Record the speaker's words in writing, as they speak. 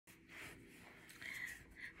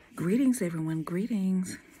Greetings, everyone.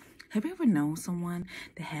 Greetings. Have you ever known someone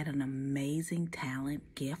that had an amazing talent,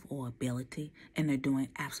 gift, or ability, and they're doing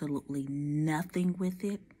absolutely nothing with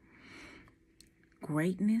it?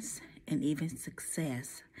 Greatness and even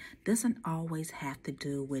success doesn't always have to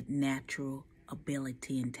do with natural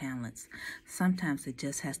ability and talents. Sometimes it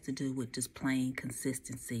just has to do with just plain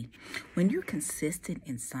consistency. When you're consistent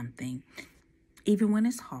in something, even when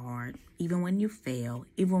it's hard, even when you fail,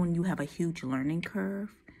 even when you have a huge learning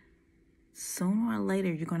curve, sooner or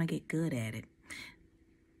later you're going to get good at it.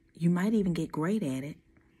 You might even get great at it,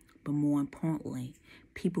 but more importantly,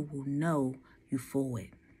 people will know you for it.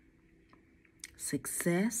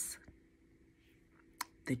 Success,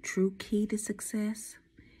 the true key to success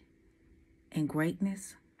and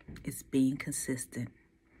greatness is being consistent.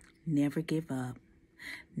 Never give up.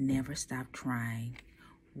 Never stop trying.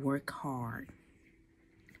 Work hard.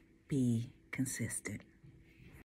 Be consistent.